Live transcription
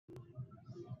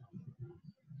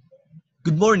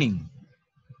Good morning.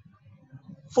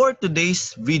 For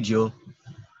today's video,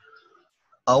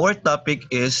 our topic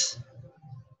is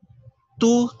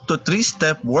 2 to 3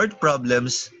 step word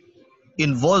problems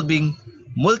involving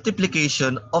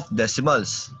multiplication of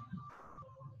decimals.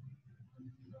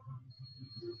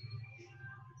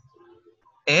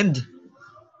 And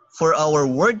for our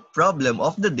word problem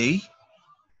of the day,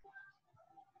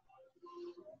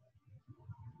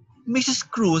 Mrs.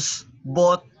 Cruz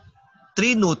bought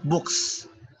 3 notebooks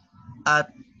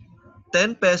at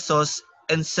 10 pesos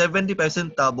and 75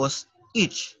 centavos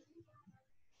each,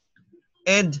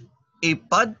 and a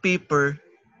pad paper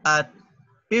at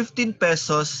 15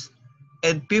 pesos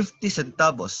and 50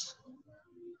 centavos.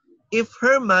 If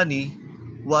her money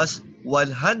was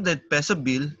 100 peso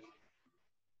bill,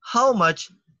 how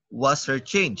much was her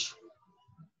change?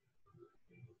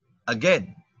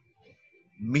 Again,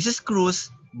 Mrs.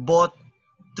 Cruz bought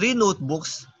 3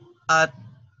 notebooks at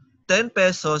 10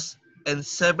 pesos and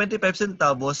 75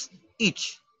 centavos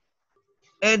each,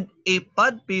 and a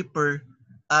pad paper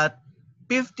at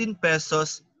 15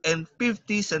 pesos and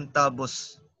 50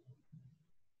 centavos.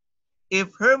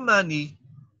 If her money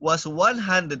was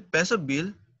 100 peso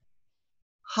bill,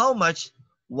 how much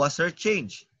was her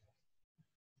change?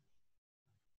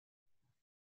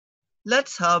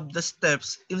 Let's have the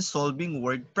steps in solving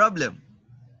word problem.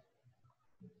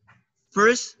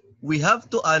 First, we have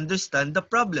to understand the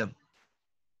problem.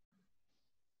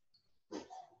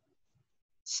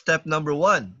 Step number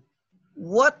 1.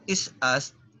 What is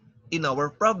asked in our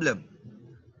problem?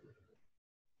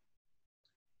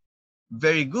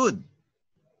 Very good.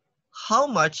 How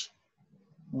much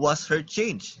was her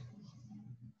change?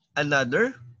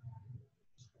 Another?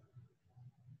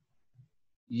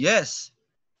 Yes,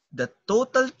 the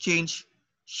total change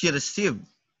she received.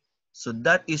 So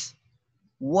that is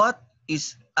what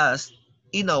is asked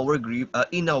in our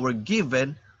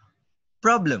given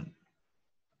problem.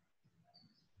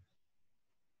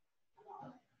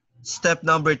 Step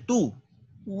number 2.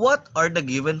 What are the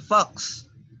given facts?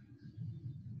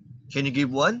 Can you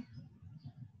give one?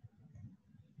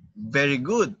 Very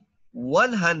good.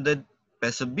 100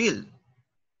 peso bill.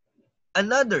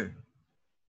 Another.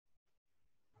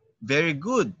 Very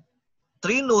good.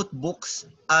 3 notebooks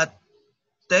at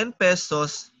 10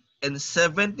 pesos and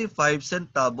 75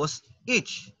 centavos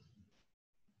each.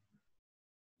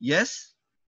 Yes?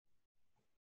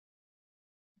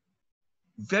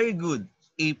 Very good.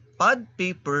 A pad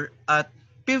paper at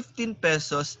 15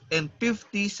 pesos and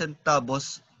 50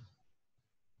 centavos.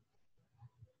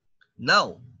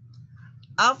 Now,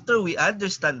 after we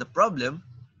understand the problem,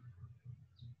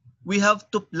 we have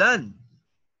to plan.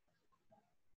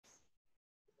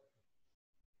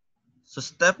 So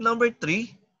step number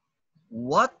 3,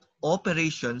 what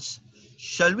operations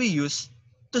shall we use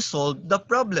to solve the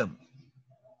problem?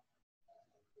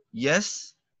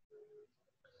 Yes?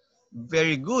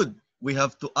 Very good. We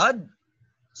have to add,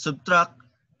 subtract,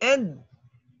 and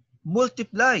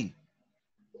multiply.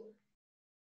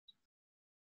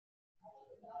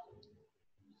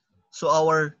 So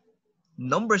our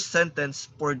number sentence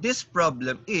for this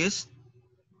problem is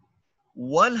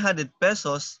 100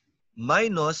 pesos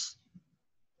minus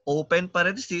open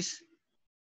parenthesis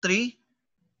 3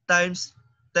 times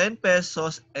 10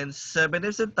 pesos and 70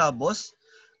 centavos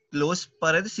close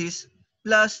parenthesis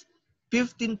plus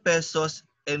 15 pesos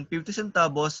and 50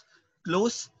 centavos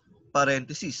close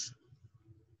parenthesis.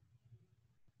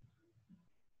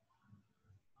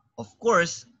 Of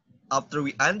course, after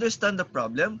we understand the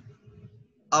problem,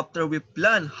 after we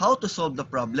plan how to solve the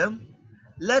problem,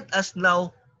 let us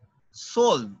now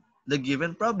solve the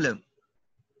given problem.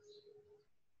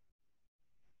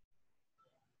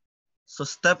 So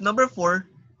step number 4,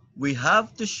 we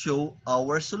have to show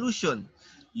our solution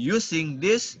using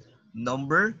this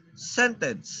number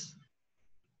sentence.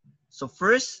 So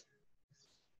first,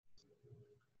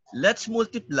 let's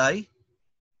multiply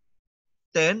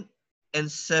 10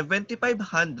 and 75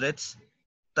 hundredths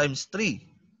times 3.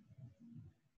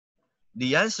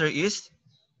 The answer is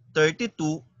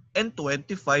 32 and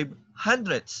 25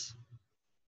 hundredths.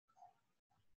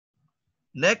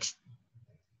 Next,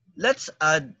 let's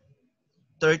add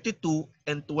 32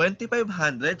 and 25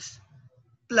 hundredths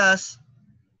plus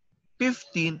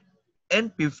 15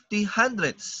 and 50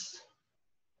 hundredths.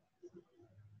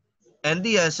 And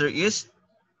the answer is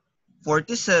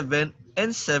 47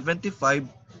 and 75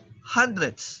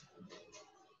 hundredths.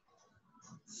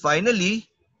 Finally,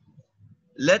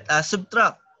 let us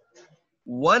subtract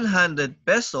 100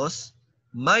 pesos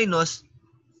minus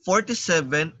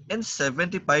 47 and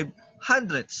 75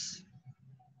 hundredths.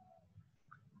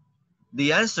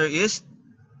 The answer is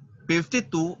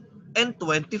 52 and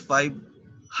 25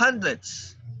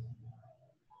 hundredths.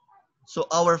 So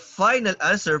our final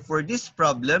answer for this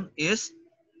problem is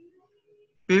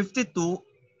 52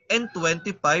 and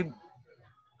 25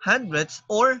 hundredths,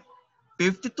 or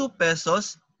 52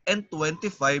 pesos and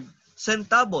 25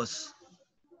 centavos.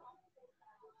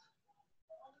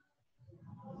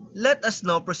 Let us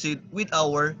now proceed with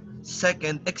our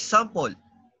second example.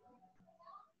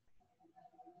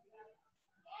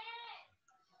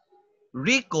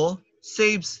 Rico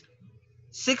saves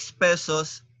 6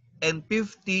 pesos and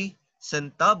 50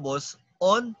 centavos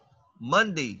on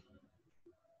Monday,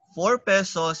 4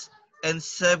 pesos and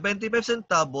 75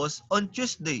 centavos on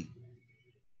Tuesday,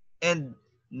 and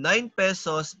 9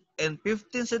 pesos and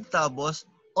 15 centavos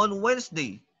on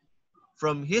Wednesday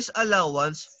from his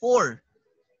allowance for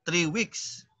 3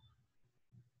 weeks.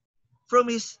 From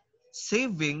his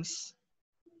savings,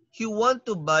 he want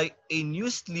to buy a new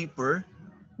sleeper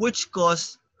which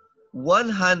costs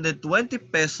 120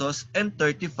 pesos and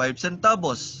 35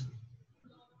 centavos.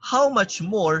 How much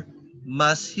more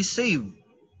must he save?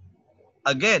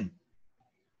 Again,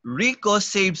 Rico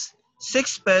saves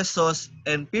 6 pesos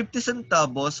and 50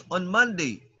 centavos on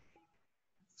Monday,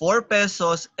 4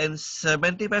 pesos and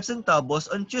 75 centavos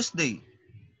on Tuesday,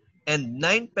 and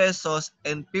 9 pesos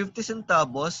and 50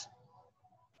 centavos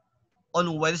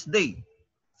on Wednesday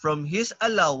from his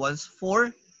allowance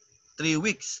for 3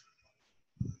 weeks.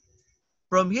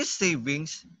 From his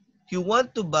savings, he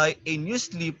want to buy a new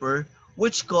sleeper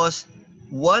which costs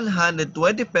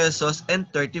 120 pesos and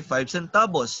 35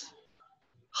 centavos.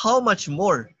 How much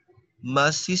more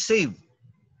must he save?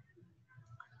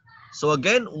 So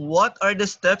again, what are the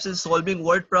steps in solving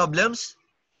word problems?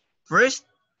 First,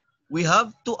 we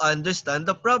have to understand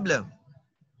the problem.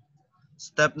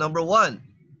 Step number 1,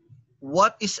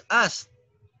 what is asked?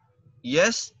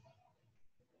 Yes,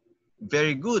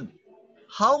 very good.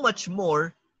 How much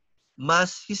more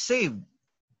must he save?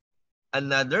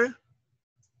 Another,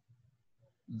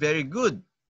 very good.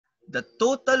 The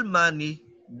total money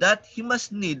that he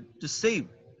must need to save.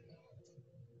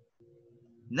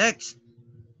 Next,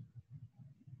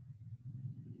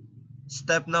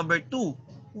 step number 2,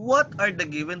 what are the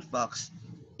given facts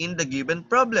in the given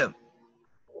problem?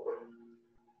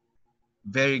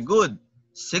 Very good.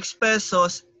 6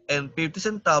 pesos and 50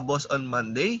 centavos on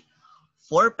Monday,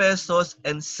 4 pesos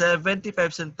and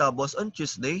 75 centavos on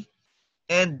Tuesday,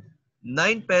 and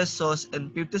 9 pesos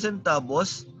and 50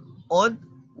 centavos on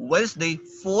Wednesday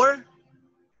for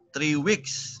 3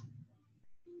 weeks.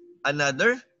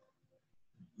 Another,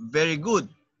 very good,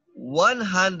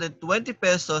 120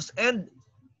 pesos and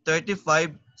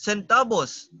 35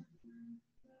 centavos.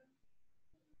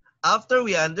 After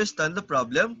we understand the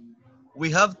problem, we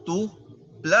have to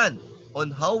plan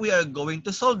on how we are going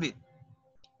to solve it.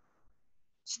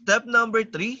 Step number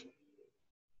 3,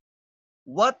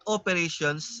 what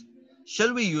operations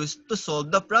shall we use to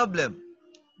solve the problem?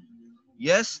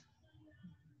 Yes,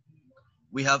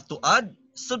 we have to add,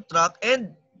 subtract,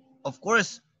 and of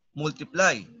course,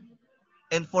 multiply.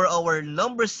 And for our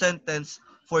number sentence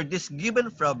for this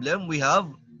given problem, we have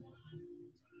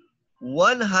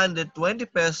 120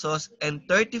 pesos and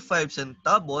 35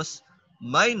 centavos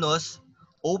minus,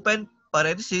 open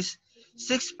parenthesis,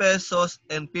 6 pesos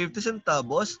and 50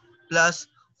 centavos plus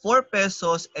 4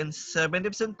 pesos and 70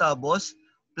 centavos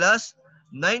plus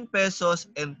 9 pesos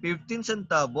and 15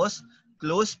 centavos,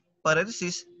 close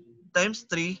parenthesis, times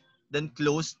 3, then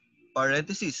close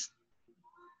parenthesis.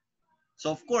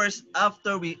 So of course,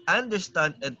 after we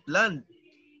understand and plan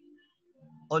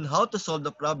on how to solve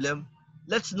the problem,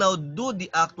 let's now do the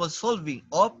actual solving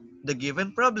of the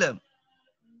given problem.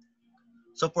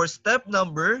 So for step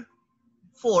number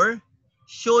 4,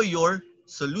 show your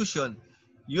solution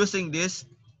using this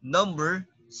number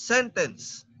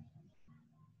sentence.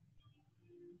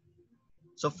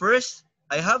 So first,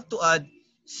 I have to add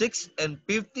 6 and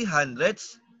 50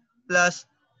 hundredths plus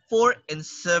 4 and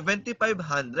 75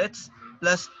 hundredths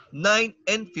plus 9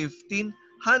 and 15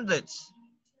 hundredths.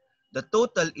 The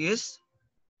total is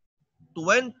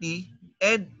 20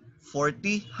 and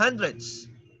 40 hundredths.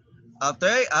 After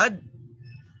I add,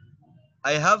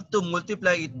 I have to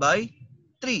multiply it by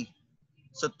 3.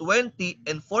 So 20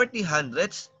 and 40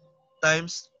 hundredths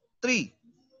times 3.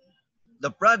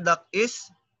 The product is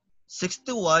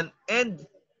 61 and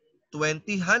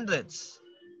 20 hundredths.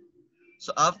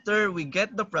 So after we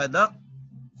get the product,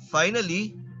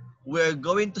 finally, we're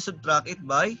going to subtract it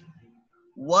by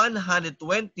 120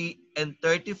 and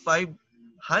 35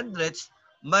 hundredths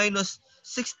minus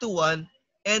 61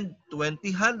 and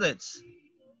 20 hundredths.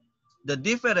 The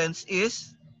difference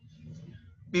is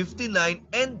 59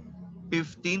 and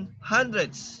 15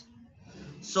 hundredths.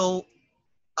 So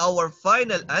our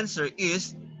final answer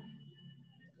is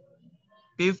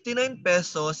 59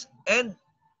 pesos and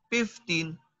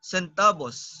 15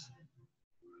 centavos.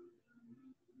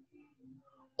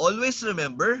 Always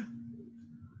remember,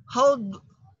 how,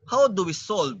 how do we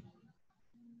solve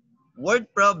word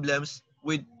problems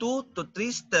with 2 to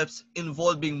 3 steps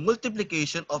involving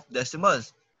multiplication of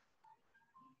decimals?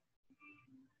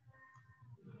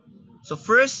 So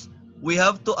first, we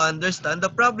have to understand the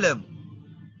problem.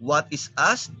 What is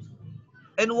asked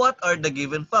and what are the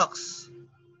given facts?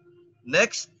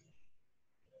 Next,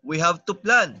 we have to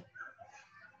plan.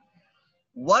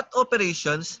 What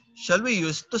operations shall we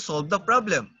use to solve the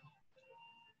problem?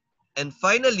 And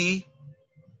finally,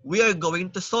 we are going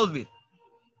to solve it.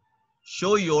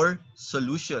 Show your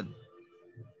solution.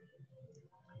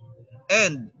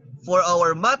 And for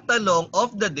our math tanong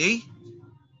of the day,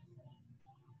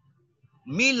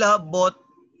 Mila bought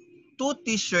 2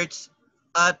 t-shirts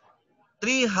at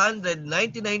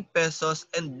 399 pesos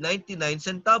and 99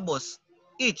 centavos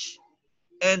each,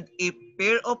 and a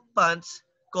pair of pants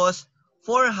cost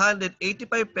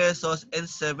 485 pesos and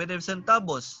 70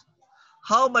 centavos.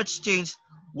 How much change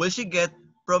will she get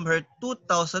from her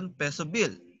 2,000 peso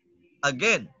bill?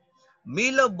 Again,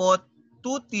 Mila bought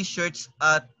 2 t-shirts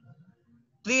at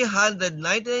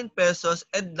 399 pesos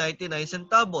and 99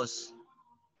 centavos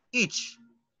each,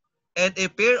 and a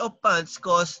pair of pants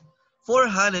cost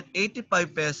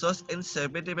 485 pesos and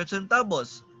 75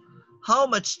 centavos. How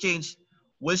much change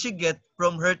will she get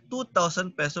from her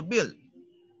 2,000 peso bill?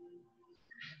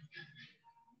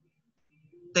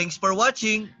 Thanks for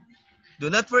watching. Do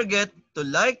not forget to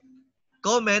like,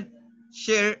 comment,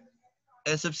 share,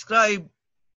 and subscribe.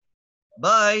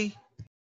 Bye!